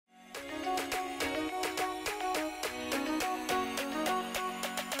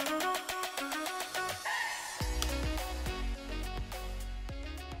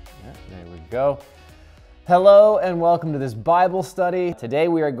go. Hello and welcome to this Bible study. Today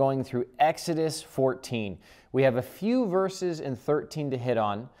we are going through Exodus 14. We have a few verses in 13 to hit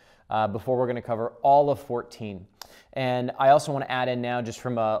on before we're going to cover all of 14. And I also want to add in now, just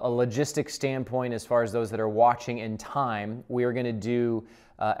from a logistics standpoint, as far as those that are watching in time, we are going to do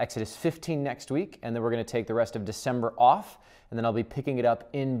Exodus 15 next week, and then we're going to take the rest of December off, and then I'll be picking it up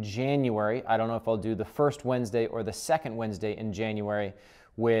in January. I don't know if I'll do the first Wednesday or the second Wednesday in January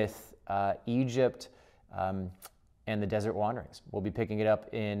with Egypt and the desert wanderings. We'll be picking it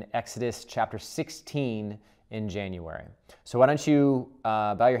up in Exodus chapter 16 in January. So why don't you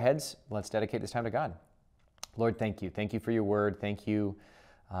bow your heads? Let's dedicate this time to God. Lord, thank you. Thank you for your word. Thank you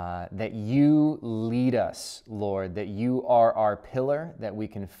that you lead us, Lord, that you are our pillar that we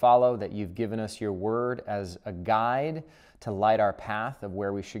can follow, that you've given us your word as a guide to light our path of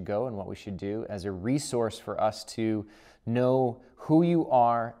where we should go and what we should do, as a resource for us to know who you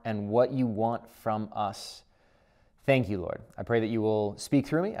are and what you want from us. Thank you, Lord. I pray that you will speak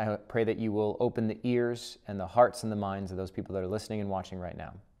through me. I pray that you will open the ears and the hearts and the minds of those people that are listening and watching right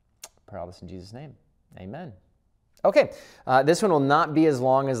now. I pray all this in Jesus' name. Amen. Okay, this one will not be as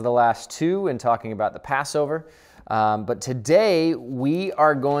long as the last two in talking about the Passover, but today we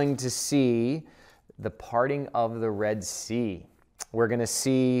are going to see the parting of the Red Sea. We're going to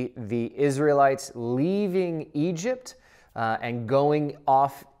see the Israelites leaving Egypt and going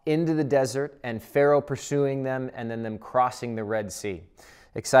off into the desert, and Pharaoh pursuing them, and then them crossing the Red Sea.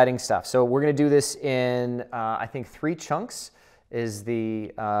 Exciting stuff. So we're going to do this in, I think, 3 chunks is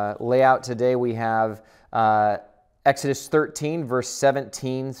the layout today. We have Exodus 13, verse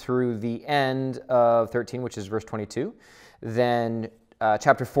 17 through the end of 13, which is verse 22. Then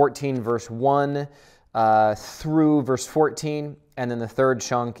chapter 14, verse 1 through verse 14. And then the third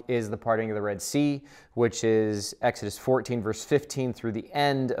chunk is the parting of the Red Sea, which is Exodus 14, verse 15 through the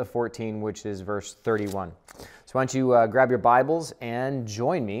end of 14, which is verse 31. So why don't you grab your Bibles and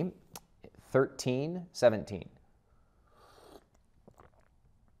join me, 13:17.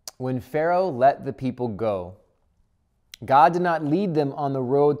 When Pharaoh let the people go, God did not lead them on the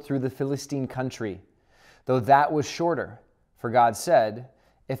road through the Philistine country, though that was shorter. For God said,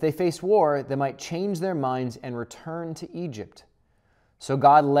 if they face war, they might change their minds and return to Egypt. So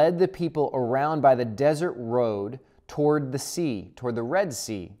God led the people around by the desert road toward the sea, toward the Red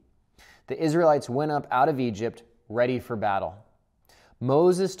Sea. The Israelites went up out of Egypt, ready for battle.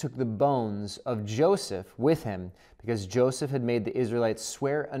 Moses took the bones of Joseph with him because Joseph had made the Israelites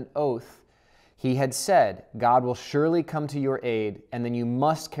swear an oath. He had said, God will surely come to your aid, and then you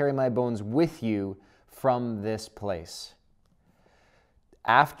must carry my bones with you from this place.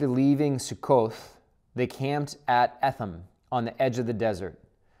 After leaving Sukkoth, they camped at Etham on the edge of the desert.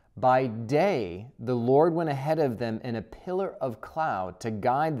 By day, the Lord went ahead of them in a pillar of cloud to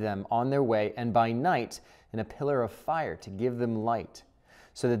guide them on their way, and by night in a pillar of fire to give them light,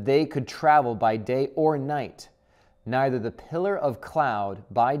 so that they could travel by day or night. Neither the pillar of cloud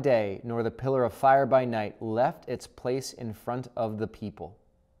by day nor the pillar of fire by night left its place in front of the people.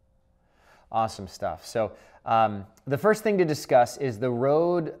 Awesome stuff. So the first thing to discuss is the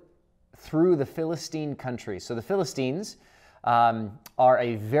road through the Philistine country. So the Philistines are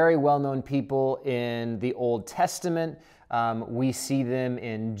a very well-known people in the Old Testament. We see them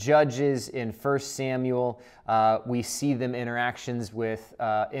in Judges, in 1 Samuel. We see them interact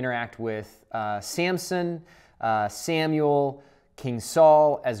with Samson, Samuel, King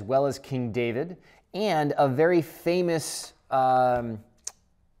Saul, as well as King David. And a very famous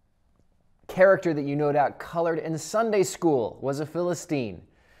character that you no doubt colored in Sunday school was a Philistine.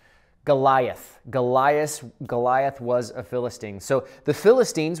 Goliath. Goliath was a Philistine. So the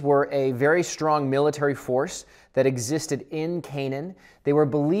Philistines were a very strong military force that existed in Canaan. They were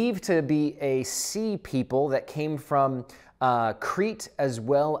believed to be a sea people that came from Crete, as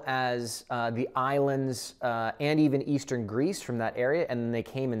well as the islands and even eastern Greece, from that area. And then they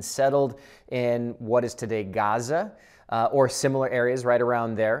came and settled in what is today Gaza or similar areas right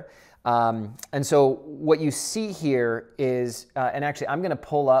around there. And so what you see here is, and actually I'm going to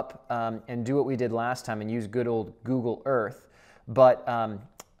pull up and do what we did last time and use good old Google Earth, but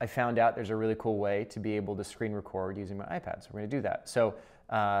I found out there's a really cool way to be able to screen record using my iPad, so we're going to do that. So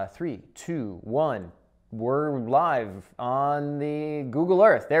 3, 2, 1, we're live on the Google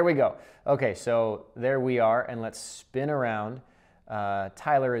Earth. There we go. Okay, so there we are, and let's spin around.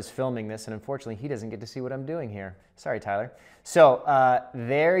 Tyler is filming this, and unfortunately he doesn't get to see what I'm doing here. Sorry, Tyler. So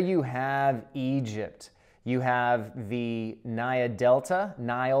there you have Egypt. You have the Nile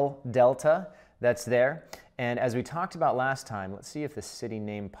Delta that's there. And as we talked about last time, let's see if the city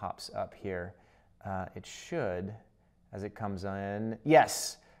name pops up here. It should, as it comes in.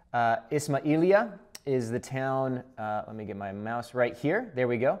 Yes, Ismailia is the town, let me get my mouse right here, there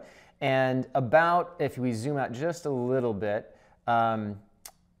we go. And about, if we zoom out just a little bit,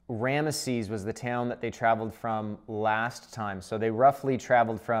 Ramesses was the town that they traveled from last time. So they roughly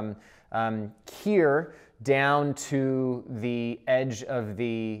traveled from here down to the edge of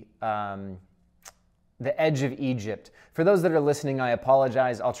the edge of Egypt. For those that are listening, I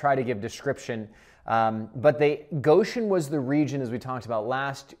apologize. I'll try to give description. But Goshen was the region, as we talked about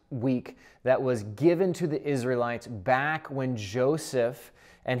last week, that was given to the Israelites back when Joseph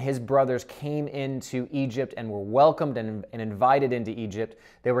and his brothers came into Egypt and were welcomed and invited into Egypt.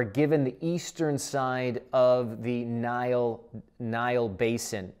 They were given the eastern side of the Nile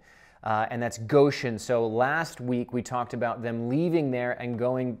basin. And that's Goshen. So last week we talked about them leaving there and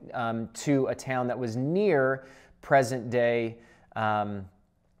going to a town that was near present-day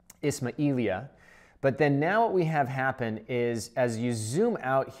Ismailia. But then now what we have happen is, as you zoom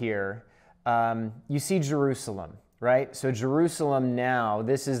out here, you see Jerusalem, right? So Jerusalem now,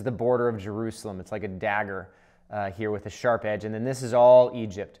 this is the border of Jerusalem. It's like a dagger here with a sharp edge, and then this is all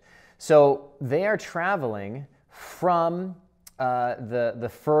Egypt. So they are traveling from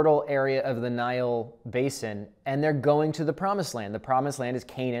the fertile area of the Nile basin, and they're going to the Promised Land. The Promised Land is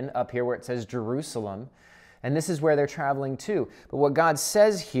Canaan, up here where it says Jerusalem, and this is where they're traveling to. But what God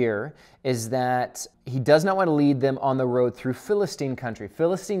says here is that he does not want to lead them on the road through Philistine country.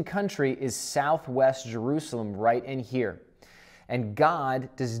 Philistine country is southwest Jerusalem, right in here. And God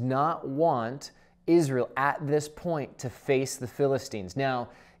does not want Israel at this point to face the Philistines. Now,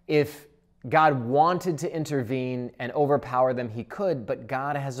 if God wanted to intervene and overpower them, he could, but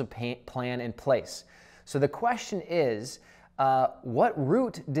God has a plan in place. So the question is, what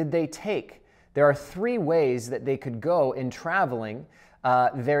route did they take? There are three ways that they could go in traveling.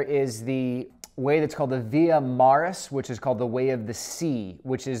 There is the way that's called the Via Maris, which is called the Way of the Sea,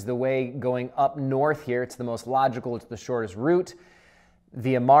 which is the way going up north here. It's the most logical, it's the shortest route.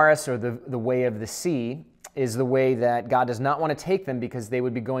 Via Maris, or the Way of the Sea, is the way that God does not want to take them because they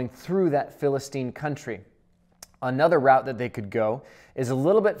would be going through that Philistine country. Another route that they could go is a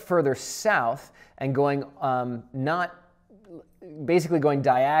little bit further south and going basically going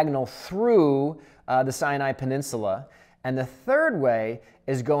diagonal through the Sinai Peninsula. And the third way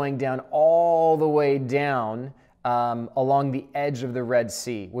is going down all the way down along the edge of the Red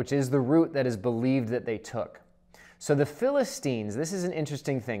Sea, which is the route that is believed that they took. So the Philistines, this is an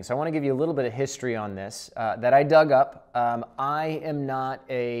interesting thing. So I want to give you a little bit of history on this that I dug up. I am not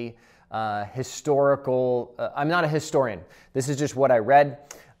a I'm not a historian. This is just what I read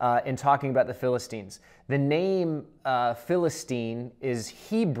in talking about the Philistines. The name Philistine is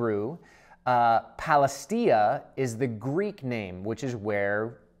Hebrew. Palestia is the Greek name, which is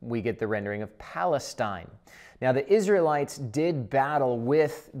where we get the rendering of Palestine. Now, the Israelites did battle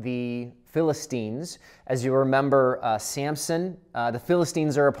with the Philistines. As you remember, Samson, the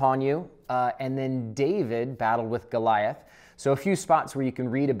Philistines are upon you, and then David battled with Goliath. So a few spots where you can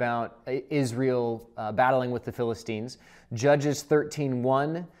read about Israel battling with the Philistines. Judges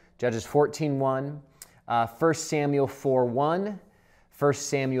 13:1, Judges 14:1, 1 Samuel 4:1, 1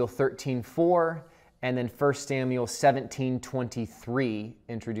 Samuel 13:4, and then 1 Samuel 17:23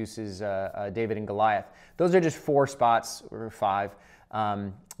 introduces David and Goliath. Those are just 4 spots, or 5,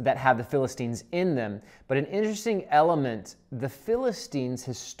 that have the Philistines in them. But an interesting element, the Philistines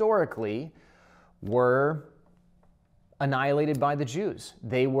historically were annihilated by the Jews.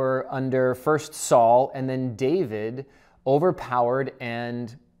 They were under first Saul and then David overpowered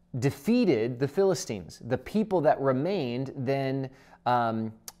and defeated the Philistines. The people that remained then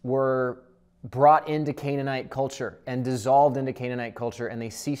were brought into Canaanite culture and dissolved into Canaanite culture, and they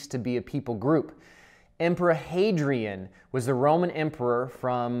ceased to be a people group. Emperor Hadrian was the Roman emperor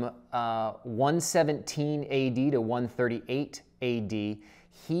from 117 AD to 138 AD.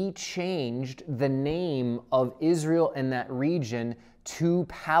 He changed the name of Israel in that region to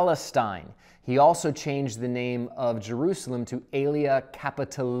Palestine. He also changed the name of Jerusalem to Aelia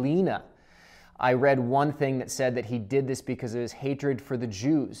Capitolina. I read one thing that said that he did this because of his hatred for the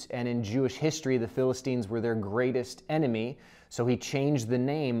Jews. And in Jewish history, the Philistines were their greatest enemy. So he changed the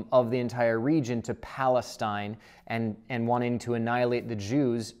name of the entire region to Palestine, and wanting to annihilate the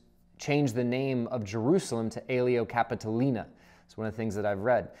Jews, changed the name of Jerusalem to Aelia Capitolina. It's one of the things that I've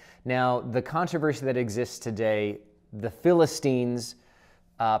read. Now, the controversy that exists today, the Philistines,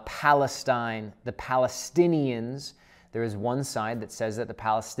 Palestine, the Palestinians, there is one side that says that the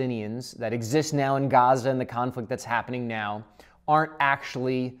Palestinians that exist now in Gaza and the conflict that's happening now aren't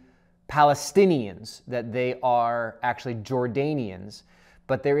actually Palestinians, that they are actually Jordanians.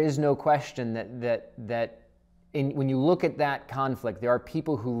 But there is no question that when you look at that conflict, there are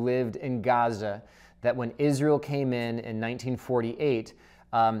people who lived in Gaza that when Israel came in 1948,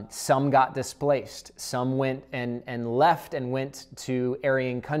 some got displaced. Some went and left and went to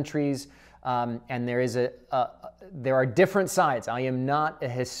Aryan countries. And there are different sides. I am not a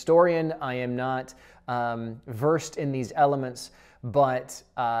historian. I am not versed in these elements. But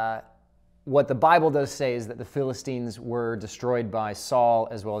what the Bible does say is that the Philistines were destroyed by Saul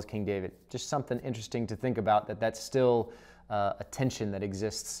as well as King David. Just something interesting to think about, that's still a tension that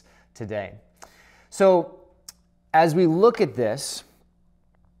exists today. So as we look at this,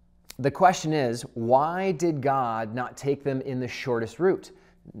 the question is, why did God not take them in the shortest route?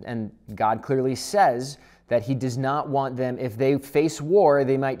 And God clearly says that he does not want them, if they face war,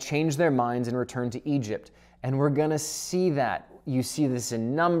 they might change their minds and return to Egypt. And we're going to see that. You see this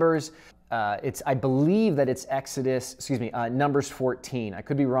in Numbers. I believe that it's Numbers 14. I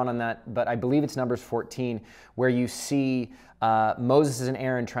could be wrong on that, but I believe it's Numbers 14, where you see Moses and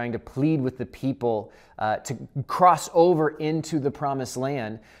Aaron trying to plead with the people to cross over into the promised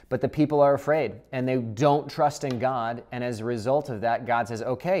land, but the people are afraid and they don't trust in God. And as a result of that, God says,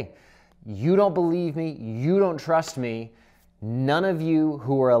 okay, you don't believe me, you don't trust me. None of you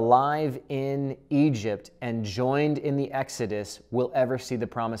who were alive in Egypt and joined in the Exodus will ever see the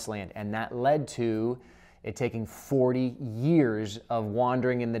promised land. And that led to it taking 40 years of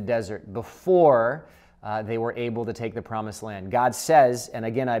wandering in the desert before they were able to take the promised land. God says, and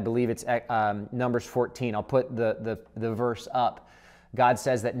again, I believe it's Numbers 14. I'll put the verse up. God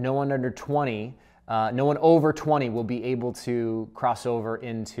says that no one under 20, no one over 20 will be able to cross over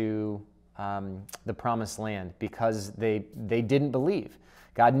into the promised land because they didn't believe.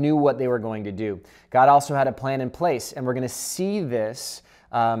 God knew what they were going to do. God also had a plan in place, and we're going to see this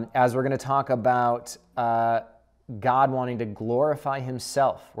as we're going to talk about God wanting to glorify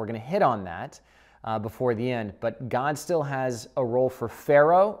himself. We're going to hit on that before the end, but God still has a role for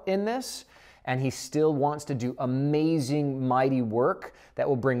Pharaoh in this, and he still wants to do amazing, mighty work that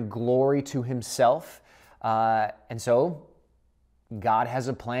will bring glory to himself. And so God has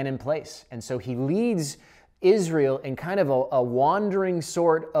a plan in place. And so he leads Israel in kind of a wandering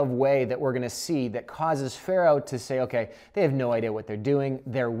sort of way that we're going to see that causes Pharaoh to say, okay, they have no idea what they're doing.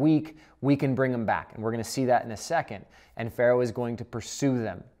 They're weak. We can bring them back. And we're going to see that in a second. And Pharaoh is going to pursue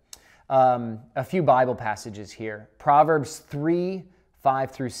them. A few Bible passages here. Proverbs 3,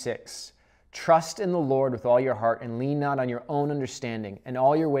 5 through 6. Trust in the Lord with all your heart and lean not on your own understanding. In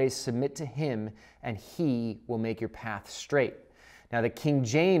all your ways submit to him, and he will make your path straight. Now, the King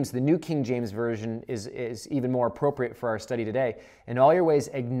James, the New King James Version is even more appropriate for our study today. In all your ways,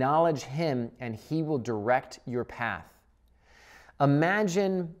 acknowledge him, and he will direct your path.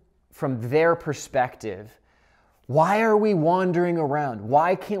 Imagine from their perspective, why are we wandering around?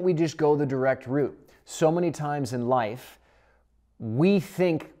 Why can't we just go the direct route? So many times in life, we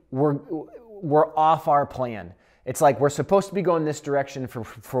think we're off our plan. It's like we're supposed to be going this direction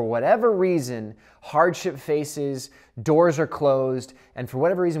for whatever reason, hardship faces, doors are closed, and for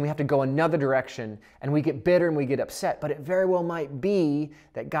whatever reason we have to go another direction, and we get bitter and we get upset. But it very well might be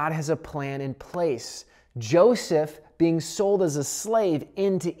that God has a plan in place. Joseph being sold as a slave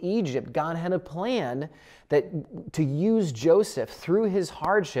into Egypt, God had a plan to use Joseph through his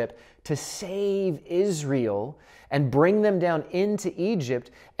hardship to save Israel and bring them down into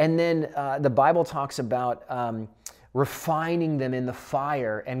Egypt. And then the Bible talks about refining them in the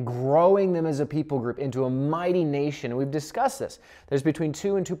fire and growing them as a people group into a mighty nation. And we've discussed this. There's between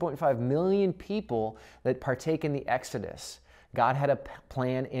 2 and 2.5 million people that partake in the Exodus. God had a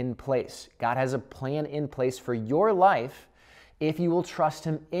plan in place. God has a plan in place for your life if you will trust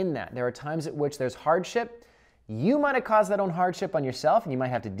him in that. There are times at which there's hardship. You might have caused that own hardship on yourself, and you might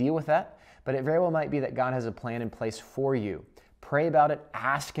have to deal with that. But it very well might be that God has a plan in place for you. Pray about it.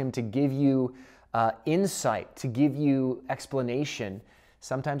 Ask him to give you insight, to give you explanation.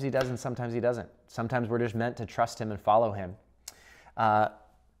 Sometimes he does and sometimes he doesn't. Sometimes we're just meant to trust him and follow him.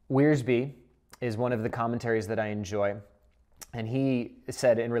 Wiersbe is one of the commentaries that I enjoy. And he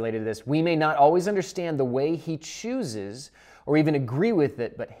said, and related to this, we may not always understand the way he chooses or even agree with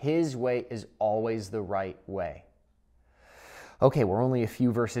it, but his way is always the right way. Okay, we're only a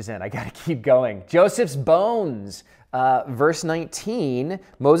few verses in. I got to keep going. Joseph's bones. Verse 19,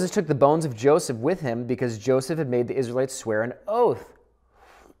 Moses took the bones of Joseph with him because Joseph had made the Israelites swear an oath.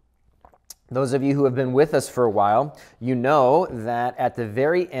 Those of you who have been with us for a while, you know that at the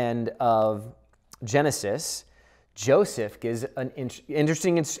very end of Genesis, Joseph gives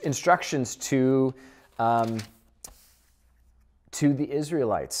interesting instructions to the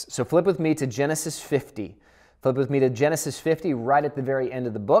Israelites. So flip with me to Genesis 50. Flip with me to Genesis 50, right at the very end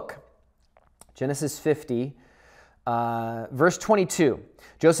of the book. Genesis 50, Verse 22,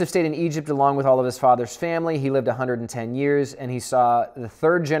 Joseph stayed in Egypt along with all of his father's family. He lived 110 years, and he saw the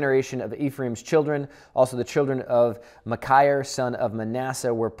third generation of Ephraim's children. Also the children of Machir, son of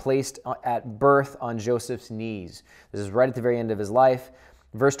Manasseh, were placed at birth on Joseph's knees. This is right at the very end of his life.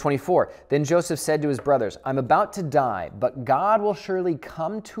 Verse 24, then Joseph said to his brothers, I'm about to die, but God will surely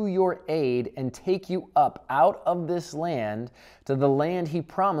come to your aid and take you up out of this land to the land he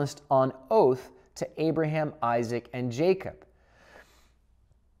promised on oath to Abraham, Isaac, and Jacob.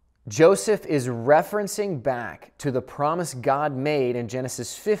 Joseph is referencing back to the promise God made in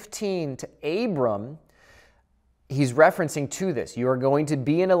Genesis 15 to Abram. He's referencing to this. You are going to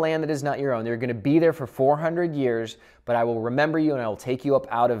be in a land that is not your own. You're going to be there for 400 years, but I will remember you and I will take you up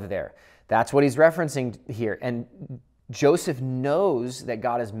out of there. That's what he's referencing here. And Joseph knows that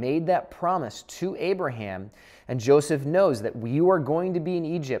God has made that promise to Abraham, and Joseph knows that you are going to be in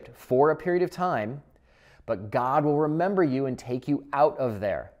Egypt for a period of time, but God will remember you and take you out of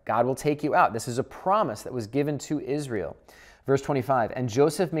there. God will take you out. This is a promise that was given to Israel. Verse 25, and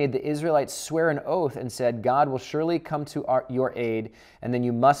Joseph made the Israelites swear an oath and said, God will surely come to your aid, and then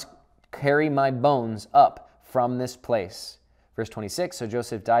you must carry my bones up from this place. Verse 26, so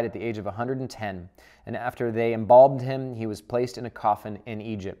Joseph died at the age of 110, and after they embalmed him, he was placed in a coffin in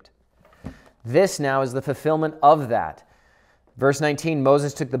Egypt. This now is the fulfillment of that. Verse 19,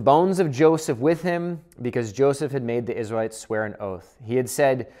 Moses took the bones of Joseph with him because Joseph had made the Israelites swear an oath. He had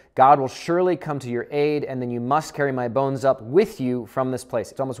said, God will surely come to your aid, and then you must carry my bones up with you from this place.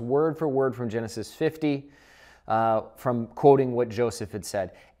 It's almost word for word from Genesis 50, from quoting what Joseph had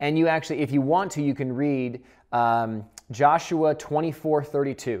said. And you actually, if you want to, you can read Joshua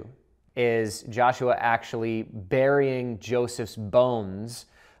 24:32 is Joshua actually burying Joseph's bones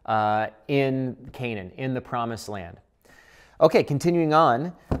in Canaan, in the Promised Land. Okay, continuing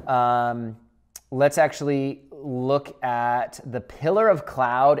on, let's actually look at the pillar of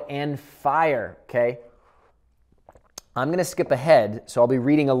cloud and fire, okay? I'm going to skip ahead, so I'll be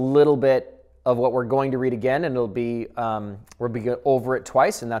reading a little bit of what we're going to read again, and it'll be, we'll be over it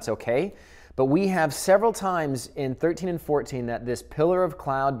twice, and that's okay. But we have several times in 13 and 14 that this pillar of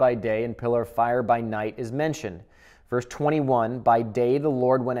cloud by day and pillar of fire by night is mentioned. Verse 21, by day the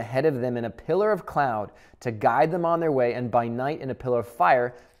Lord went ahead of them in a pillar of cloud to guide them on their way, and by night in a pillar of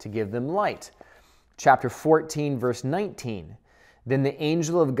fire to give them light. Chapter 14, verse 19, then the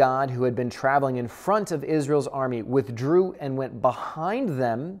angel of God who had been traveling in front of Israel's army withdrew and went behind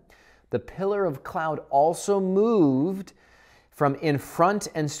them. The pillar of cloud also moved from in front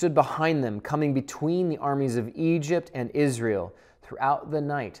and stood behind them, coming between the armies of Egypt and Israel throughout the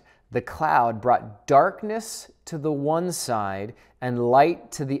night. The cloud brought darkness to the one side and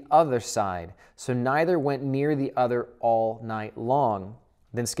light to the other side, so neither went near the other all night long.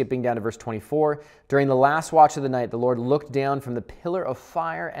 Then skipping down to verse 24, during the last watch of the night, the Lord looked down from the pillar of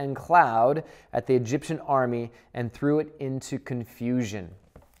fire and cloud at the Egyptian army and threw it into confusion.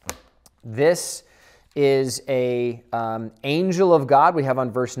 This is a angel of God we have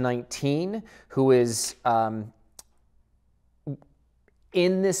on verse 19, who is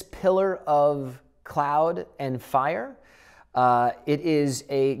in this pillar of cloud and fire. It is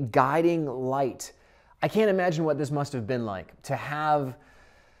a guiding light. I can't imagine what this must have been like to have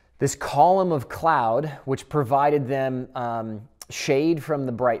this column of cloud, which provided them shade from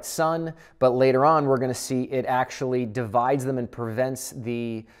the bright sun, but later on we're going to see it actually divides them and prevents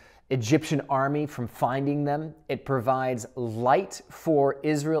the Egyptian army from finding them. It provides light for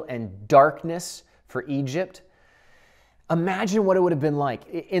Israel and darkness for Egypt. Imagine what it would have been like.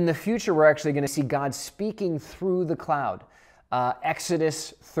 In the future, we're actually going to see God speaking through the cloud.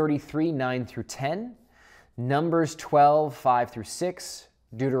 Exodus 33, 9 through 10, Numbers 12, 5 through 6,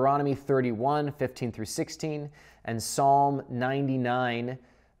 Deuteronomy 31, 15 through 16, and Psalm 99,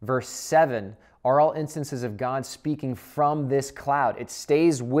 verse 7 are all instances of God speaking from this cloud. It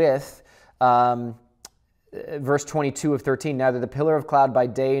stays with verse 22 of 13, neither the pillar of cloud by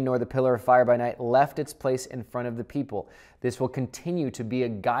day nor the pillar of fire by night left its place in front of the people. This will continue to be a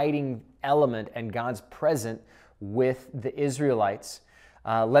guiding element and God's present with the Israelites.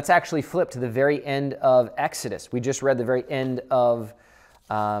 Let's actually flip to the very end of Exodus. We just read the very end of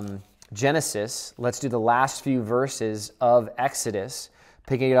Genesis. Let's do the last few verses of Exodus,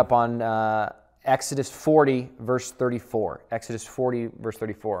 picking it up on Exodus 40, verse 34. Exodus 40, verse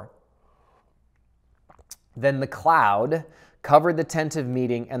 34. Then the cloud covered the tent of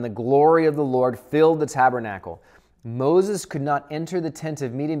meeting, and the glory of the Lord filled the tabernacle. Moses could not enter the tent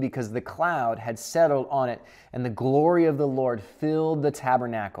of meeting because the cloud had settled on it, and the glory of the Lord filled the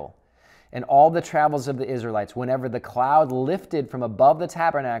tabernacle. And all the travels of the Israelites, whenever the cloud lifted from above the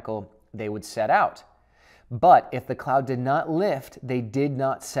tabernacle, they would set out. But if the cloud did not lift, they did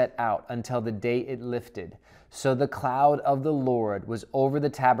not set out until the day it lifted. So the cloud of the Lord was over the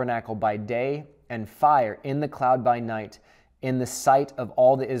tabernacle by day, and fire in the cloud by night, in the sight of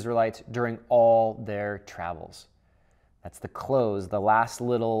all the Israelites during all their travels. That's the close, the last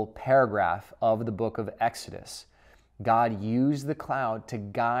little paragraph of the book of Exodus. God used the cloud to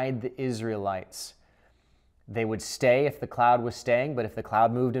guide the Israelites. They would stay if the cloud was staying, but if the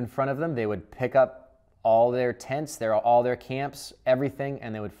cloud moved in front of them, they would pick up all their tents, all their camps, everything,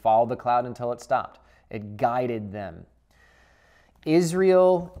 and they would follow the cloud until it stopped. It guided them.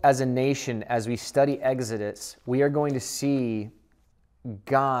 Israel as a nation, as we study Exodus, we are going to see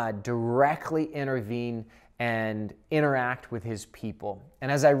God directly intervene and interact with his people.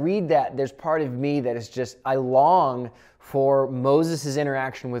 And as I read that, there's part of me that is just, I long for Moses'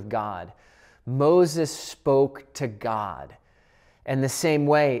 interaction with God. Moses spoke to God. And the same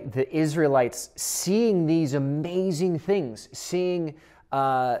way, the Israelites seeing these amazing things, seeing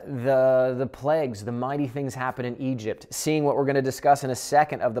the plagues, the mighty things happen in Egypt, seeing what we're going to discuss in a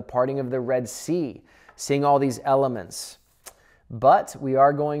second of the parting of the Red Sea, seeing all these elements. But we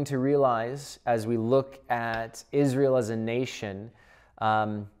are going to realize as we look at Israel as a nation,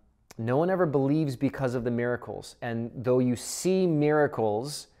 no one ever believes because of the miracles. And though you see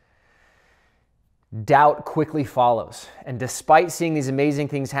miracles, doubt quickly follows. And despite seeing these amazing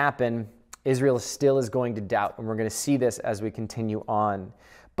things happen, Israel still is going to doubt, and we're going to see this as we continue on.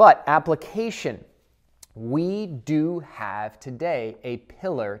 But application, we do have today a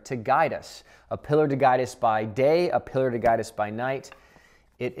pillar to guide us. A pillar to guide us by day, a pillar to guide us by night.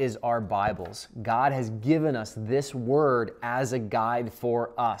 It is our Bibles. God has given us this word as a guide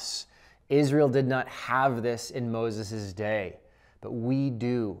for us. Israel did not have this in Moses' day, but we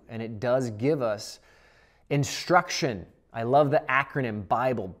do, and it does give us instruction. I love the acronym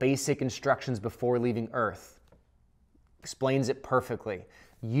Bible, basic instructions before leaving earth. Explains it perfectly.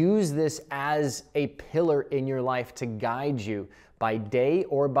 Use this as a pillar in your life to guide you by day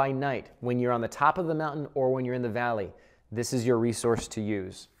or by night, when you're on the top of the mountain or when you're in the valley. This is your resource to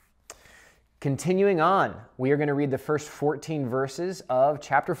use. Continuing on, we are going to read the first 14 verses of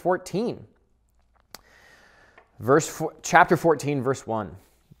chapter 14. Chapter 14, verse 1.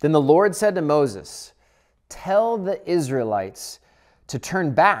 Then the Lord said to Moses, "Tell the Israelites to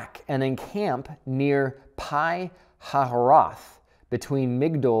turn back and encamp near Pi-hahiroth, between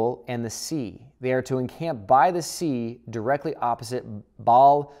Migdol and the sea. They are to encamp by the sea directly opposite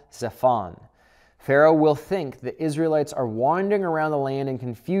Baal-zephon. Pharaoh will think the Israelites are wandering around the land in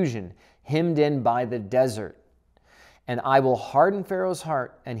confusion, hemmed in by the desert. And I will harden Pharaoh's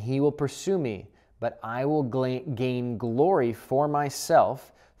heart, and he will pursue me, but I will gain glory for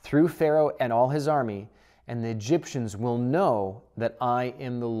myself through Pharaoh and all his army, and the Egyptians will know that I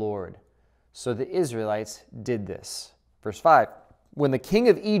am the Lord." So the Israelites did this. Verse 5. When the king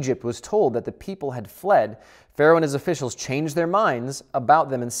of Egypt was told that the people had fled, Pharaoh and his officials changed their minds about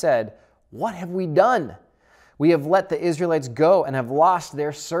them and said, "What have we done? We have let the Israelites go and have lost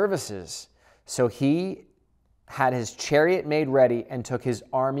their services." So he had his chariot made ready and took his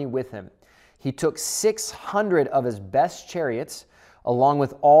army with him. He took 600 of his best chariots, along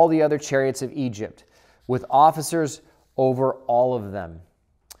with all the other chariots of Egypt, with officers over all of them.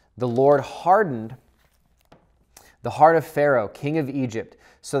 The Lord hardened the heart of Pharaoh, king of Egypt,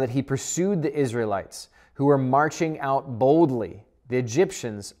 so that he pursued the Israelites, who were marching out boldly. The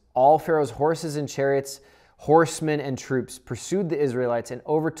Egyptians, all Pharaoh's horses and chariots, horsemen and troops, pursued the Israelites and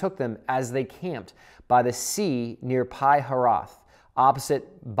overtook them as they camped by the sea near Pi-hahiroth,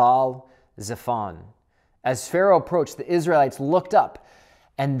 opposite Baal-zephon. As Pharaoh approached, the Israelites looked up,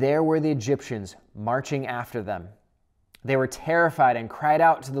 and there were the Egyptians marching after them. They were terrified and cried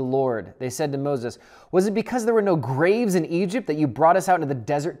out to the Lord. They said to Moses, "Was it because there were no graves in Egypt that you brought us out into the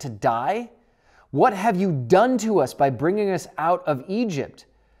desert to die? What have you done to us by bringing us out of Egypt?"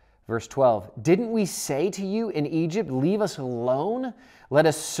 Verse 12, "Didn't we say to you in Egypt, 'Leave us alone, let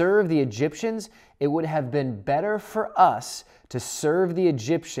us serve the Egyptians'? It would have been better for us to serve the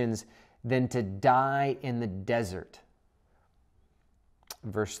Egyptians than to die in the desert."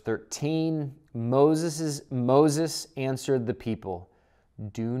 Verse 13, Moses answered the people,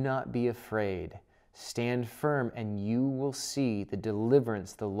 "Do not be afraid. Stand firm, and you will see the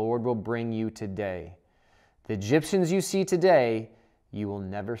deliverance the Lord will bring you today. The Egyptians you see today, you will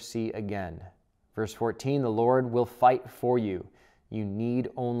never see again." Verse 14, "The Lord will fight for you. You need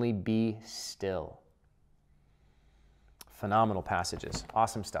only be still." Phenomenal passages.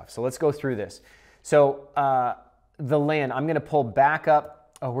 Awesome stuff. So let's go through this. So the land, I'm going to pull back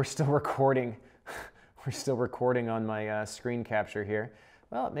up. Oh, we're still recording. We're still recording on my screen capture here.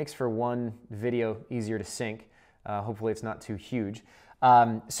 well, it makes for one video easier to sync. Hopefully it's not too huge.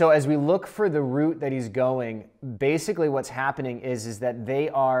 So as we look for the route that he's going, basically what's happening is that they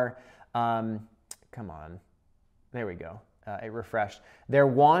are, come on, there we go, it refreshed. They're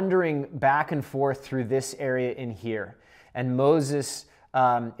wandering back and forth through this area in here. And Moses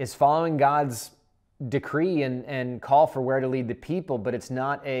is following God's decree and call for where to lead the people, but it's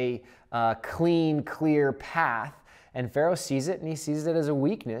not a clean, clear path. And Pharaoh sees it, and he sees it as a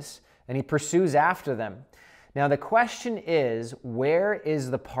weakness, and he pursues after them. Now, the question is, where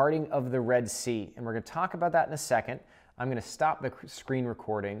is the parting of the Red Sea? And we're going to talk about that in a second. I'm going to stop the screen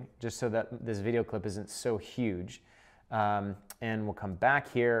recording just so that this video clip isn't so huge. And we'll come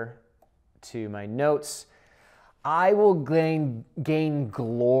back here to my notes. I will gain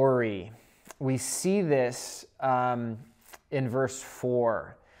glory. We see this in verse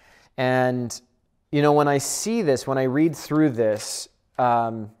 4. And, you know, when I see this, when I read through this,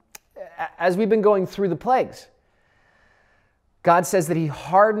 as we've been going through the plagues, God says that he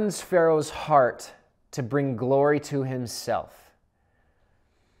hardens Pharaoh's heart to bring glory to himself.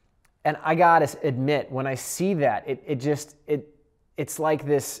 And I gotta admit, when I see that, it's like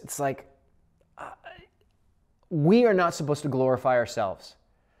this, it's like, we are not supposed to glorify ourselves.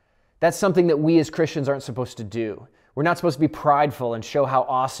 That's something that we as Christians aren't supposed to do. We're not supposed to be prideful and show how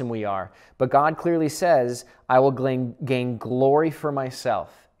awesome we are. But God clearly says, I will gain glory for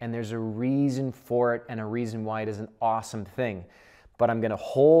myself. And there's a reason for it and a reason why it is an awesome thing. But I'm going to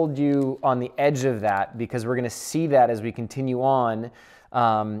hold you on the edge of that because we're going to see that as we continue on.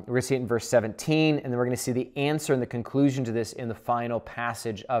 We're going to see it in verse 17, and then we're going to see the answer and the conclusion to this in the final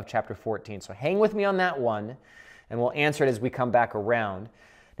passage of chapter 14. So hang with me on that one, and we'll answer it as we come back around.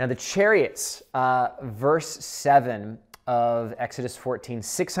 Now the chariots, verse 7 of Exodus 14,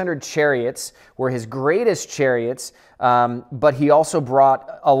 600 chariots were his greatest chariots, but he also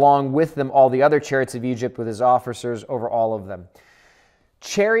brought along with them all the other chariots of Egypt with his officers over all of them.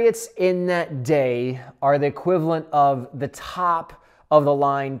 Chariots in that day are the equivalent of the top of the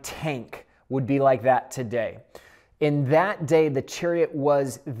line tank would be like that today. In that day, the chariot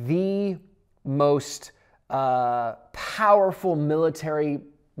was the most powerful military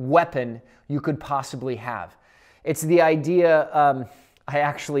weapon you could possibly have. It's the idea, I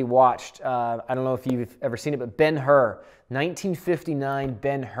actually watched, I don't know if you've ever seen it, but Ben-Hur, 1959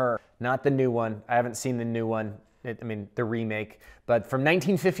 Ben-Hur, not the new one. I haven't seen the new one, the remake, but from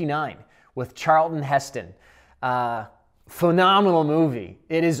 1959 with Charlton Heston. Phenomenal movie.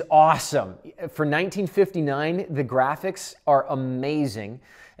 It is awesome. For 1959, the graphics are amazing,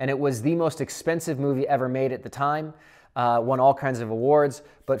 and it was the most expensive movie ever made at the time. Won all kinds of awards,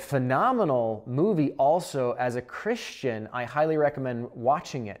 but phenomenal movie also. As a Christian, I highly recommend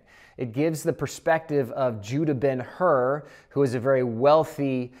watching it. It gives the perspective of Judah ben-Hur, who is a very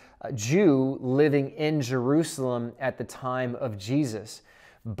wealthy Jew living in Jerusalem at the time of Jesus.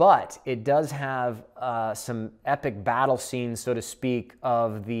 But it does have some epic battle scenes, so to speak,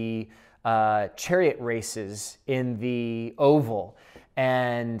 of the chariot races in the oval.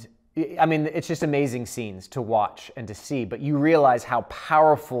 And I mean, it's just amazing scenes to watch and to see, but you realize how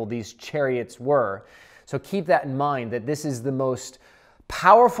powerful these chariots were. So keep that in mind, that this is the most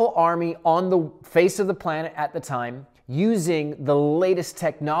powerful army on the face of the planet at the time, using the latest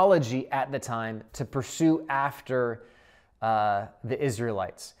technology at the time to pursue after the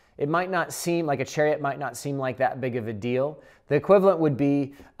Israelites. It might not seem like a chariot, might not seem like that big of a deal. The equivalent would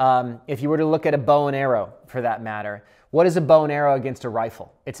be if you were to look at a bow and arrow, for that matter. What is a bow and arrow against a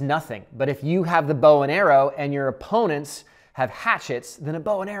rifle? It's nothing. But if you have the bow and arrow and your opponents have hatchets, then a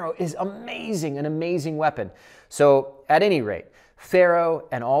bow and arrow is amazing, an amazing weapon. So at any rate, Pharaoh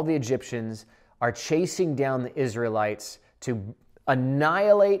and all the Egyptians are chasing down the Israelites to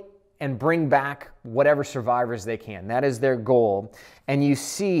annihilate and bring back whatever survivors they can. That is their goal. And you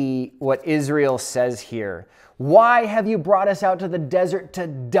see what Israel says here. Why have you brought us out to the desert to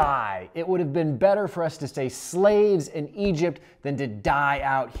die? It would have been better for us to stay slaves in Egypt than to die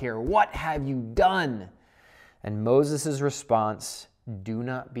out here. What have you done? And Moses' response, do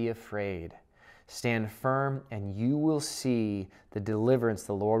not be afraid. Stand firm, and you will see the deliverance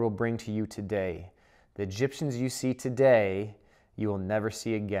the Lord will bring to you today. The Egyptians you see today, you will never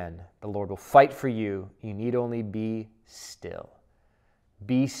see again. The Lord will fight for you. You need only be still.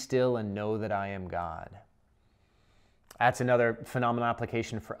 Be still and know that I am God. That's another phenomenal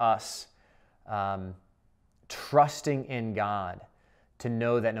application for us. Trusting in God to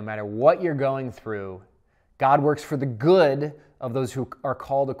know that no matter what you're going through, God works for the good of those who are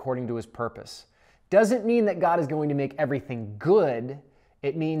called according to his purpose. Doesn't mean that God is going to make everything good.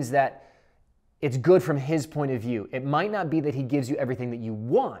 It means that it's good from his point of view. It might not be that he gives you everything that you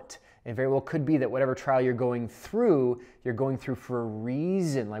want. It very well could be that whatever trial you're going through for a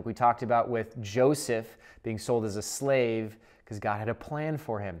reason, like we talked about with Joseph being sold as a slave because God had a plan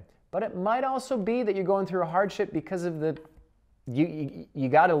for him. But it might also be that you're going through a hardship because of you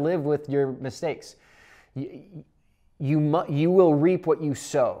got to live with your mistakes. You will reap what you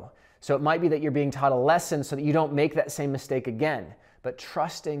sow. So it might be that you're being taught a lesson so that you don't make that same mistake again. But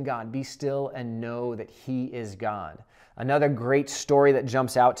trust in God. Be still and know that He is God. Another great story that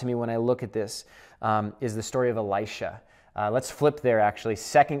jumps out to me when I look at this is the story of Elisha. Let's flip there, actually.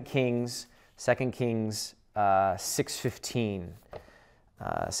 2 Kings 6:15.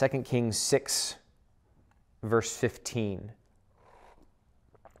 2 Kings 6, verse 15.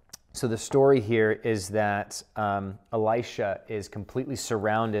 So the story here is that Elisha is completely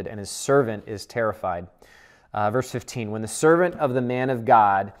surrounded and his servant is terrified. Verse 15, when the servant of the man of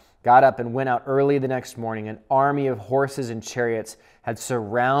God got up and went out early the next morning, an army of horses and chariots had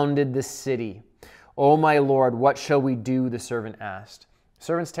surrounded the city. "Oh, my Lord, what shall we do?" the servant asked. The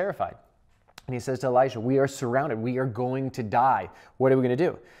servant's terrified. And he says to Elisha, "We are surrounded. We are going to die. What are we going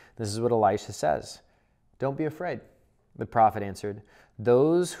to do?" This is what Elisha says. "Don't be afraid." The prophet answered,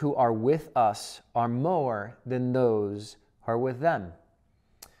 "Those who are with us are more than those who are with them."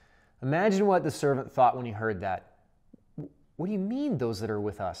 Imagine what the servant thought when he heard that. What do you mean, those that are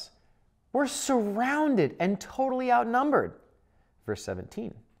with us? We're surrounded and totally outnumbered. Verse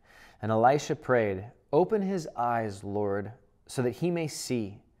 17, and Elisha prayed, "Open his eyes, Lord, so that he may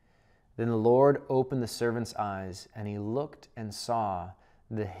see." Then the Lord opened the servant's eyes, and he looked and saw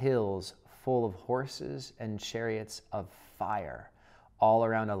the hills full of horses and chariots of fire all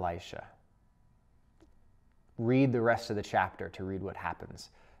around Elisha. Read the rest of the chapter to read what happens.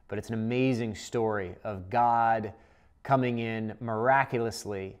 But it's an amazing story of God coming in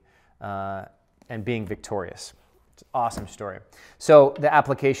miraculously and being victorious. It's an awesome story. So the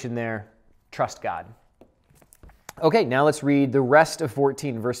application there, trust God. Okay, now let's read the rest of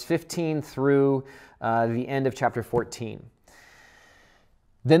 14, verse 15 through the end of chapter 14.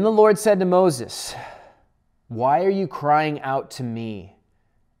 Then the Lord said to Moses, "Why are you crying out to me?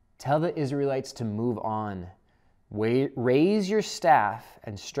 Tell the Israelites to move on. Raise your staff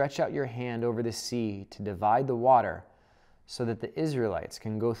and stretch out your hand over the sea to divide the water so that the Israelites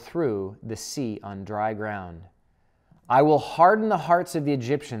can go through the sea on dry ground. I will harden the hearts of the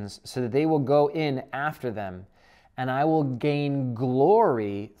Egyptians so that they will go in after them, and I will gain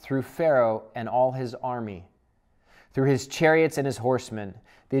glory through Pharaoh and all his army, through his chariots and his horsemen.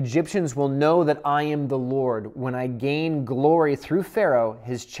 The Egyptians will know that I am the Lord when I gain glory through Pharaoh,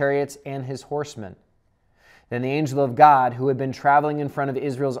 his chariots, and his horsemen." Then the angel of God, who had been traveling in front of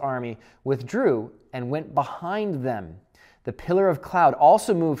Israel's army, withdrew and went behind them. The pillar of cloud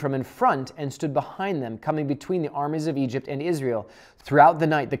also moved from in front and stood behind them, coming between the armies of Egypt and Israel. Throughout the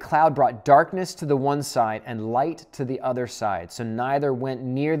night, the cloud brought darkness to the one side and light to the other side, so neither went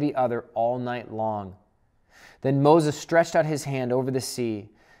near the other all night long. Then Moses stretched out his hand over the sea,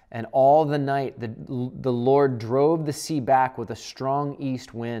 and all the night the Lord drove the sea back with a strong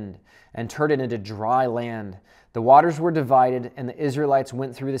east wind and turned it into dry land. The waters were divided, and the Israelites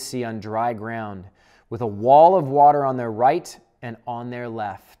went through the sea on dry ground, with a wall of water on their right and on their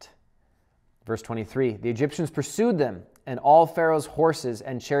left. Verse 23, the Egyptians pursued them, and all Pharaoh's horses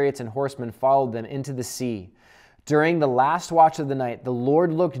and chariots and horsemen followed them into the sea. During the last watch of the night, the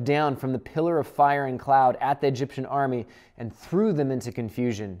Lord looked down from the pillar of fire and cloud at the Egyptian army and threw them into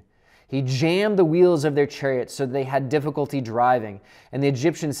confusion. He jammed the wheels of their chariots so they had difficulty driving. And the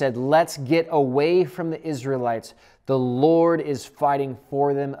Egyptians said, "Let's get away from the Israelites. The Lord is fighting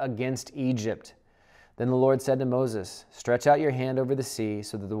for them against Egypt." Then the Lord said to Moses, "Stretch out your hand over the sea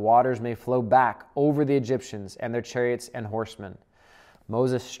so that the waters may flow back over the Egyptians and their chariots and horsemen."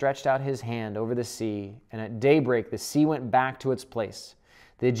 Moses stretched out his hand over the sea, and at daybreak the sea went back to its place.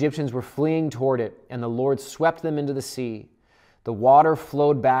 The Egyptians were fleeing toward it, and the Lord swept them into the sea. The water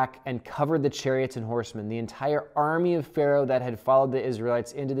flowed back and covered the chariots and horsemen, the entire army of Pharaoh that had followed the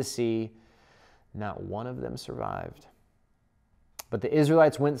Israelites into the sea. Not one of them survived. But the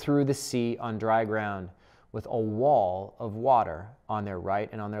Israelites went through the sea on dry ground, with a wall of water on their right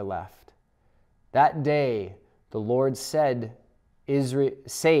and on their left. That day the Lord saved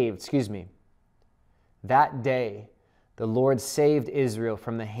Israel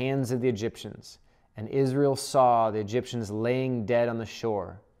from the hands of the Egyptians, and Israel saw the Egyptians laying dead on the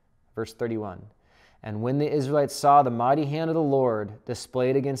shore. Verse 31, and when the Israelites saw the mighty hand of the Lord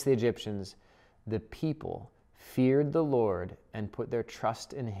displayed against the Egyptians, the people feared the Lord and put their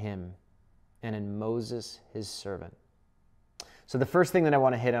trust in him and in Moses his servant. So the first thing that I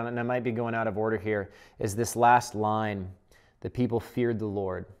want to hit on, and I might be going out of order here, is this last line. The people feared the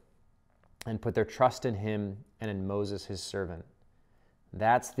Lord and put their trust in him and in Moses, his servant.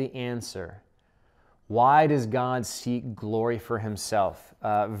 That's the answer. Why does God seek glory for himself?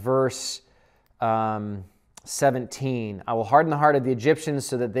 Verse 17, I will harden the heart of the Egyptians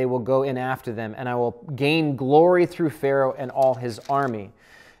so that they will go in after them, and I will gain glory through Pharaoh and all his army.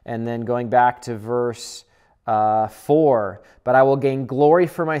 And then going back to verse 4, but I will gain glory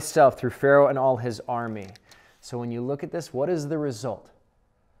for myself through Pharaoh and all his army. So when you look at this, what is the result?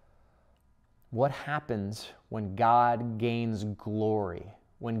 What happens when God gains glory?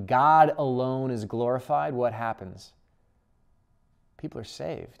 When God alone is glorified, what happens? People are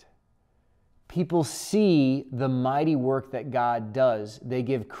saved. People see the mighty work that God does. They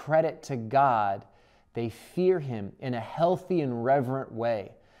give credit to God. They fear him in a healthy and reverent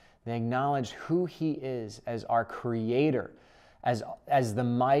way. They acknowledge who he is as our creator, as the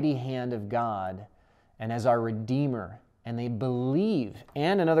mighty hand of God, and as our Redeemer. And they believe.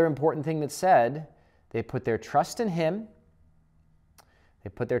 And another important thing that's said, they put their trust in him. They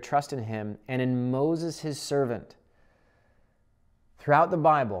put their trust in him and in Moses, his servant. Throughout the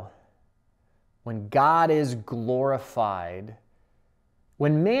Bible, when God is glorified,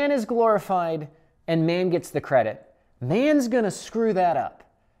 when man is glorified and man gets the credit, man's going to screw that up.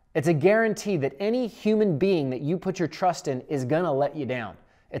 It's a guarantee that any human being that you put your trust in is going to let you down.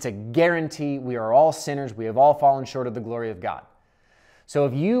 It's a guarantee. We are all sinners. We have all fallen short of the glory of God. So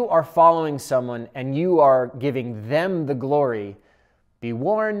if you are following someone and you are giving them the glory, be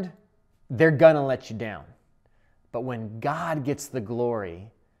warned, they're going to let you down. But when God gets the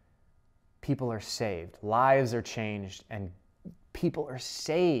glory, people are saved, lives are changed, and people are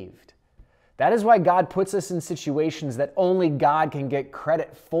saved. That is why God puts us in situations that only God can get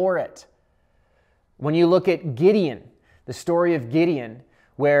credit for it. When you look at Gideon, the story of Gideon,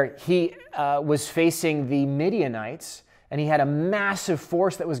 where he was facing the Midianites, and he had a massive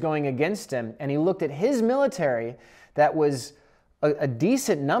force that was going against him, and he looked at his military that was a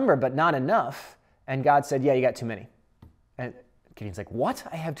decent number, but not enough, and God said, yeah, you got too many. And Gideon's like, what?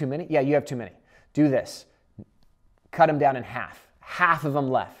 I have too many? Yeah, you have too many. Do this. Cut them down in half. Half of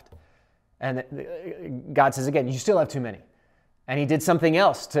them left. And God says again, you still have too many. And he did something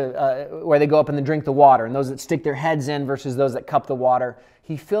else where they go up and they drink the water, and those that stick their heads in versus those that cup the water.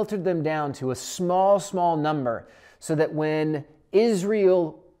 He filtered them down to a small, small number so that when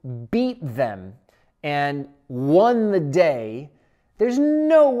Israel beat them and won the day, there's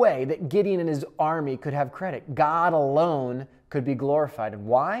no way that Gideon and his army could have credit. God alone could be glorified. And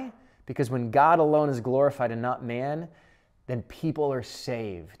why? Because when God alone is glorified and not man, then people are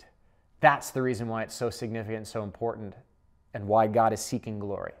saved. That's the reason why it's so significant and so important, and why God is seeking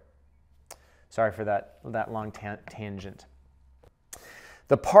glory. Sorry for that long tangent.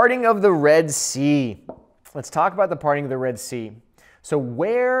 The parting of the Red Sea. Let's talk about the parting of the Red Sea. So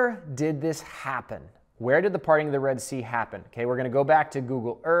where did this happen? Where did the parting of the Red Sea happen? Okay, we're going to go back to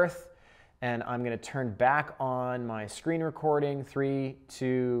Google Earth, and I'm going to turn back on my screen recording. 3,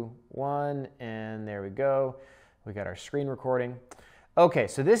 2, 1, and there we go. We got our screen recording. Okay,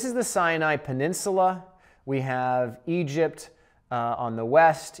 so this is the Sinai Peninsula. We have Egypt on the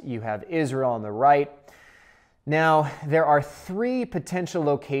west. You have Israel on the right. Now, there are 3 potential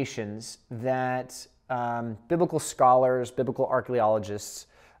locations that biblical scholars, biblical archaeologists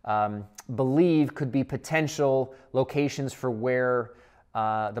believe could be potential locations for where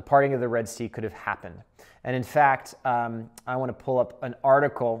the parting of the Red Sea could have happened. And in fact, I want to pull up an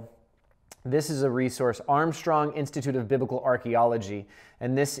article. This is a resource, Armstrong Institute of Biblical Archaeology,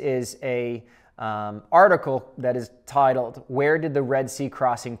 and this is a article that is titled, Where Did the Red Sea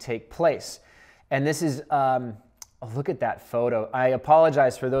Crossing Take Place? And this is, look at that photo. I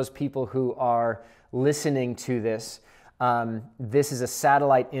apologize for those people who are listening to this. This is a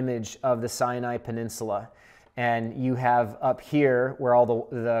satellite image of the Sinai Peninsula. And you have up here, where all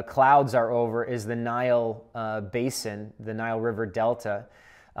the clouds are over, is the Nile Basin, the Nile River Delta.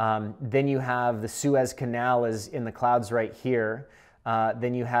 Then you have the Suez Canal is in the clouds right here.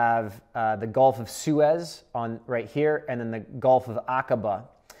 Then you have the Gulf of Suez right here, and then the Gulf of Aqaba.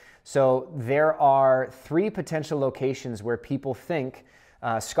 So there are 3 potential locations where people think,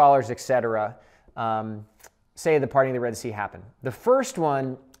 scholars, etc., say the parting of the Red Sea happened. The first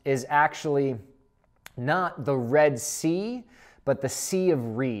one is actually not the Red Sea, but the Sea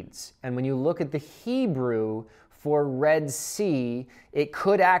of Reeds. And when you look at the Hebrew for Red Sea, it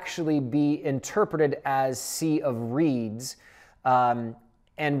could actually be interpreted as Sea of Reeds. And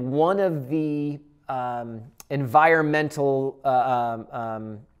one of the environmental,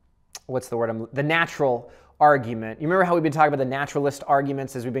 the natural argument. You remember how we've been talking about the naturalist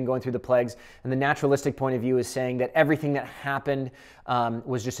arguments as we've been going through the plagues? And the naturalistic point of view is saying that everything that happened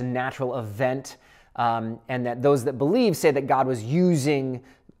was just a natural event, and that those that believe say that God was using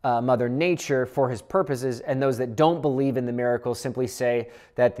Mother Nature for his purposes, and those that don't believe in the miracles simply say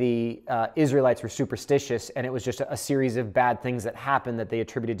that the Israelites were superstitious and it was just a series of bad things that happened that they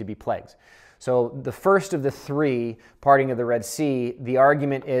attributed to be plagues. So the first of the three, parting of the Red Sea, the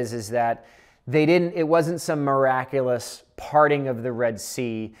argument is that it wasn't some miraculous parting of the Red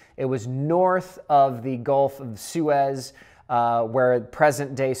Sea. It was north of the Gulf of Suez, where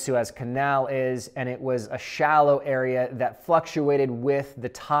present-day Suez Canal is, and it was a shallow area that fluctuated with the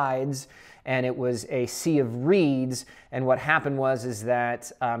tides, and it was a sea of reeds. And what happened was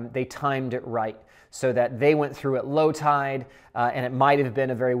that they timed it right, so that they went through at low tide, and it might have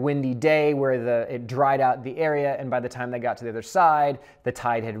been a very windy day where it dried out the area, and by the time they got to the other side, the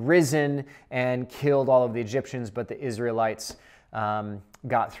tide had risen and killed all of the Egyptians, but the Israelites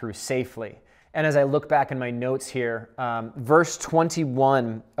got through safely. And as I look back in my notes here, verse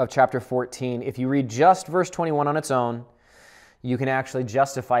 21 of chapter 14, if you read just verse 21 on its own, you can actually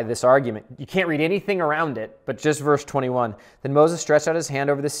justify this argument. You can't read anything around it, but just verse 21. Then Moses stretched out his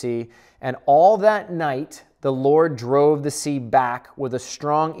hand over the sea, and all that night the Lord drove the sea back with a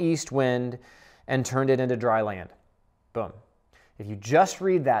strong east wind and turned it into dry land. Boom. If you just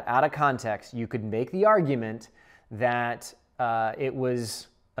read that out of context, you could make the argument that it was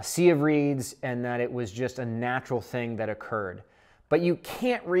a sea of reeds and that it was just a natural thing that occurred. But you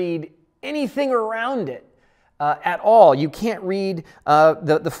can't read anything around it at all. You can't read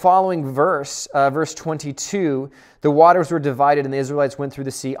the following verse, verse 22. The waters were divided and the Israelites went through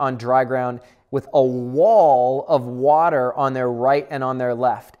the sea on dry ground with a wall of water on their right and on their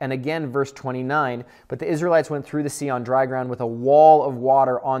left. And again, verse 29, but the Israelites went through the sea on dry ground with a wall of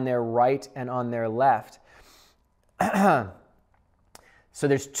water on their right and on their left. So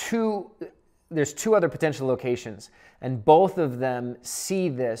there's two other potential locations, and both of them see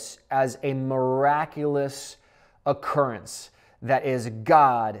this as a miraculous occurrence that is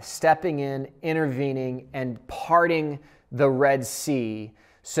God stepping in, intervening, and parting the Red Sea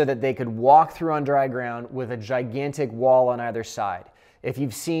so that they could walk through on dry ground with a gigantic wall on either side. If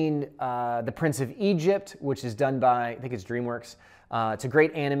you've seen The Prince of Egypt, which is done by, I think it's DreamWorks, it's a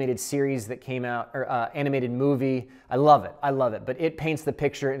great animated series that came out, or animated movie. I love it. But it paints the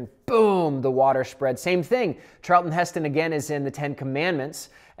picture and boom, the water spread. Same thing. Charlton Heston again is in the Ten Commandments,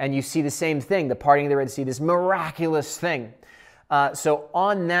 and you see the same thing, the parting of the Red Sea, this miraculous thing. So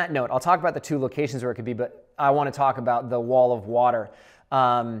on that note, I'll talk about the two locations where it could be, but I want to talk about the wall of water.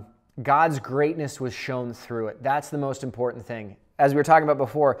 God's greatness was shown through it. That's the most important thing. As we were talking about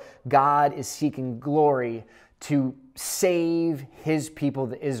before, God is seeking glory to save his people,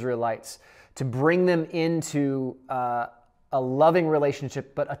 the Israelites, to bring them into a loving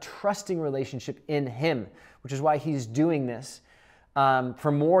relationship, but a trusting relationship in him, which is why he's doing this.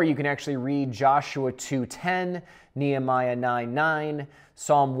 For more, you can actually read Joshua 2:10, Nehemiah 9:9,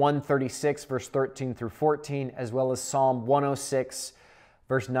 Psalm 136, verse 13 through 14, as well as Psalm 106,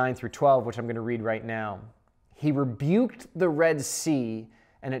 verse 9 through 12, which I'm going to read right now. He rebuked the Red Sea,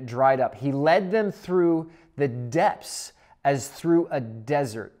 and it dried up. He led them through the depths as through a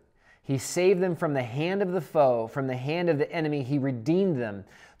desert. He saved them from the hand of the foe, from the hand of the enemy. He redeemed them.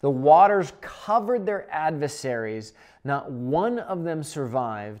 The waters covered their adversaries. Not one of them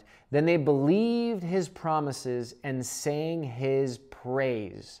survived. Then they believed his promises and sang his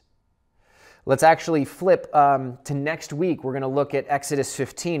praise. Let's actually flip to next week. We're going to look at Exodus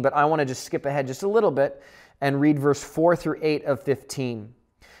 15, but I want to just skip ahead just a little bit and read verse 4 through 8 of 15.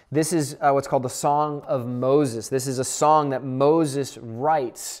 This is what's called the Song of Moses. This is a song that Moses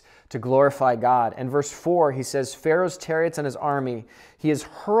writes to glorify God. And verse 4, he says, Pharaoh's chariots and his army he has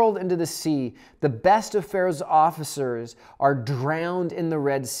hurled into the sea. The best of Pharaoh's officers are drowned in the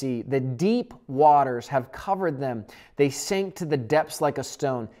Red Sea. The deep waters have covered them. They sank to the depths like a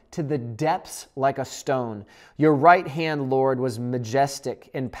stone, to the depths like a stone. Your right hand, Lord, was majestic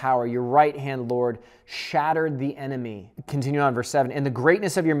in power. Your right hand, Lord, shattered the enemy. Continue on, verse 7. In the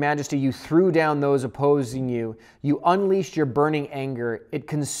greatness of your majesty, you threw down those opposing you. You unleashed your burning anger. It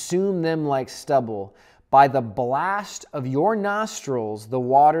consumed them like stubble. By the blast of your nostrils, the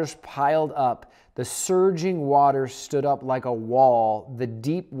waters piled up. The surging waters stood up like a wall. The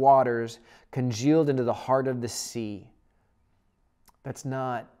deep waters congealed into the heart of the sea. That's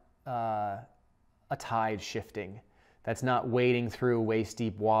not a tide shifting. That's not wading through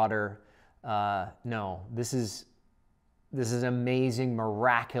waist-deep water. No, this is an amazing,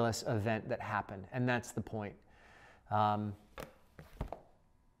 miraculous event that happened, and that's the point.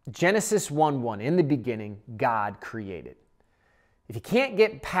 Genesis 1:1, in the beginning, God created. If you can't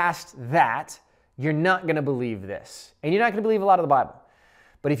get past that, you're not going to believe this. And you're not going to believe a lot of the Bible.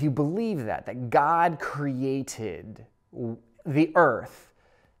 But if you believe that God created the earth,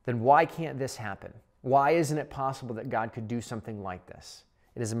 then why can't this happen? Why isn't it possible that God could do something like this?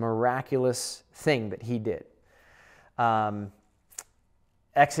 It is a miraculous thing that he did.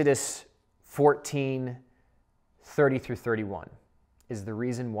 Exodus 14, 30 through 31 is the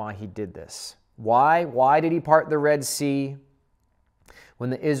reason why he did this. Why? Why did he part the Red Sea? When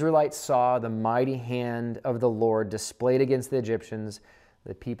the Israelites saw the mighty hand of the Lord displayed against the Egyptians,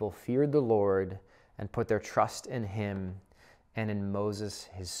 the people feared the Lord and put their trust in him and in Moses,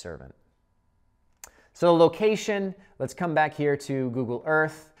 his servant. So the location, let's come back here to Google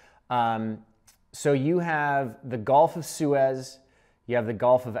Earth. So you have the Gulf of Suez, you have the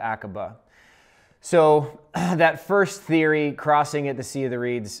Gulf of Aqaba. So that first theory, crossing at the Sea of the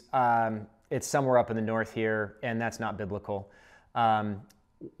Reeds, it's somewhere up in the north here, and that's not biblical.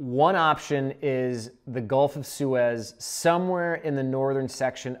 One option is the Gulf of Suez, somewhere in the northern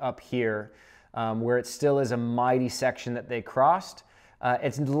section up here, where it still is a mighty section that they crossed.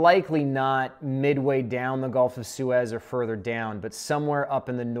 It's likely not midway down the Gulf of Suez or further down, but somewhere up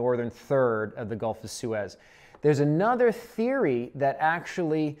in the northern third of the Gulf of Suez. There's another theory that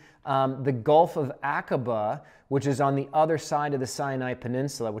actually the Gulf of Aqaba, which is on the other side of the Sinai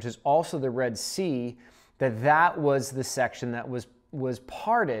Peninsula, which is also the Red Sea, that was the section that was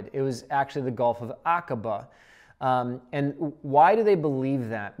parted. It was actually the Gulf of Aqaba. And why do they believe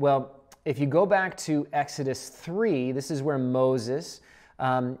that? Well, if you go back to Exodus 3, this is where Moses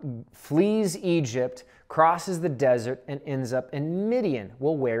flees Egypt, crosses the desert, and ends up in Midian.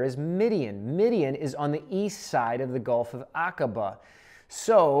 Well, where is Midian? Midian is on the east side of the Gulf of Aqaba.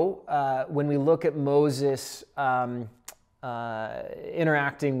 So when we look at Moses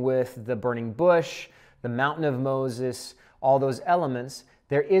interacting with the burning bush, the mountain of Moses, all those elements,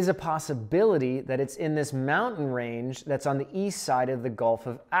 there is a possibility that it's in this mountain range that's on the east side of the Gulf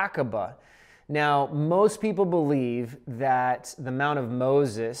of Aqaba. Now, most people believe that the Mount of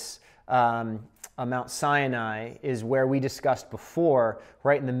Moses, Mount Sinai, is where we discussed before,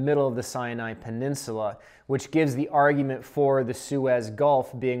 right in the middle of the Sinai Peninsula, which gives the argument for the Suez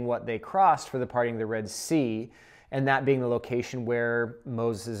Gulf being what they crossed for the parting of the Red Sea, and that being the location where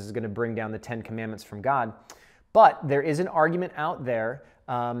Moses is going to bring down the Ten Commandments from God. But there is an argument out there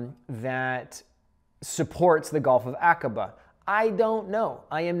that supports the Gulf of Aqaba. I don't know.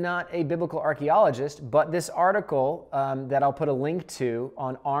 I am not a biblical archaeologist, but this article that I'll put a link to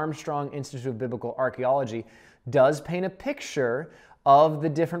on Armstrong Institute of Biblical Archaeology does paint a picture of the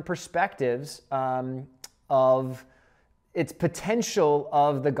different perspectives of its potential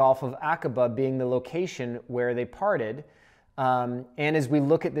of the Gulf of Aqaba being the location where they parted. And as we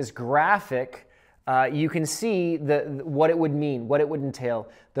look at this graphic, you can see what it would mean, what it would entail.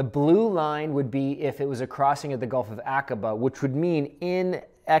 The blue line would be if it was a crossing of the Gulf of Aqaba, which would mean in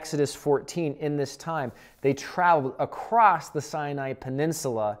Exodus 14, in this time, they traveled across the Sinai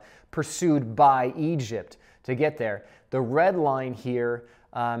Peninsula, pursued by Egypt to get there. The red line here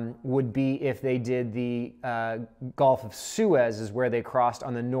would be if they did the Gulf of Suez, is where they crossed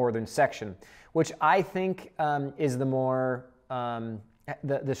on the northern section, which I think is the more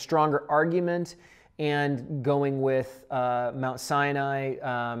the stronger argument, and going with Mount Sinai,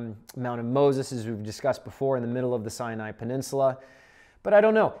 Mount of Moses, as we've discussed before, in the middle of the Sinai Peninsula. But I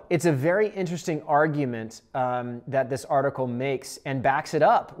don't know. It's a very interesting argument that this article makes and backs it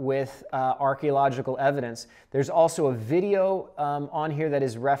up with archaeological evidence. There's also a video on here that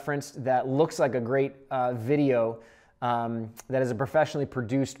is referenced that looks like a great video that is a professionally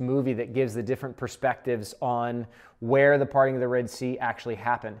produced movie that gives the different perspectives on where the parting of the Red Sea actually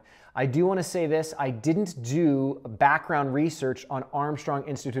happened. I do want to say this, I didn't do background research on Armstrong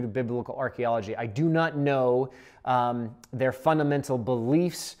Institute of Biblical Archaeology. I do not know their fundamental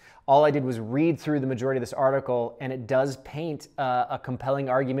beliefs. All I did was read through the majority of this article, and it does paint a compelling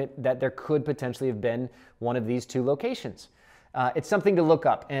argument that there could potentially have been one of these two locations. It's something to look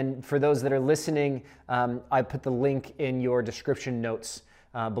up, and for those that are listening, I put the link in your description notes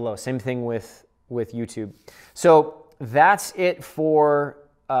below. Same thing with YouTube. So that's it for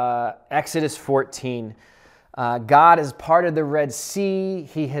Exodus 14. God has parted the Red Sea.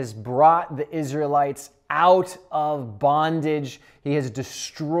 He has brought the Israelites out of bondage. He has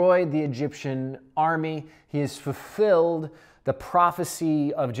destroyed the Egyptian army. He has fulfilled the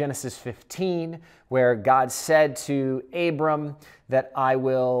prophecy of Genesis 15, where God said to Abram that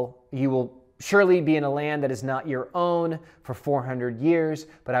you will surely be in a land that is not your own for 400 years,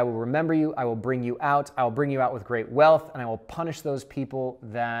 but I will remember you, I will bring you out, I will bring you out with great wealth, and I will punish those people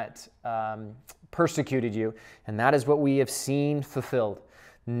that persecuted you. And that is what we have seen fulfilled.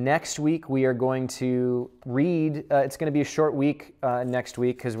 Next week, we are going to read, it's going to be a short week next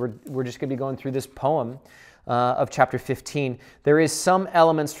week because we're just going to be going through this poem of chapter 15. There is some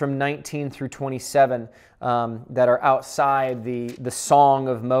elements from 19 through 27 that are outside the song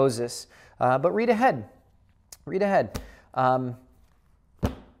of Moses, but read ahead. Read ahead.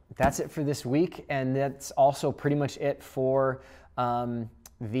 That's it for this week, and that's also pretty much it for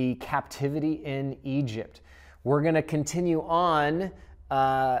the captivity in Egypt. We're going to continue on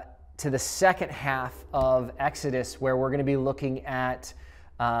to the second half of Exodus, where we're going to be looking at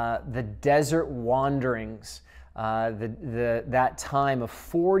the desert wanderings, that time of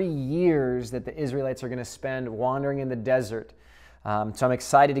 40 years that the Israelites are going to spend wandering in the desert. So I'm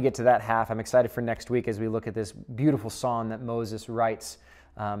excited to get to that half. I'm excited for next week as we look at this beautiful song that Moses writes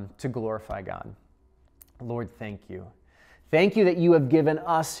to glorify God. Lord, thank you. Thank you that you have given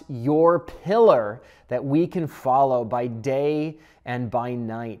us your pillar that we can follow by day and by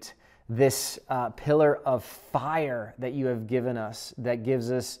night. This pillar of fire that you have given us, that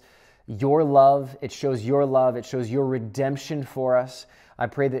gives us your love. It shows your love. It shows your redemption for us. I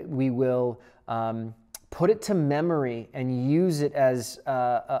pray that we will put it to memory and use it as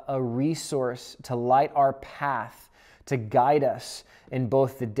a resource to light our path, to guide us in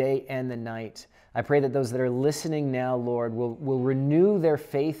both the day and the night. I pray that those that are listening now, Lord, will renew their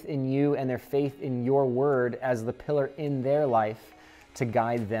faith in you and their faith in your word as the pillar in their life to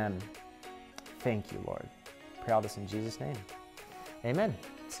guide them. Thank you, Lord. Pray all this in Jesus' name. Amen.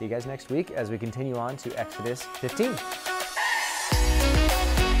 See you guys next week as we continue on to Exodus 15.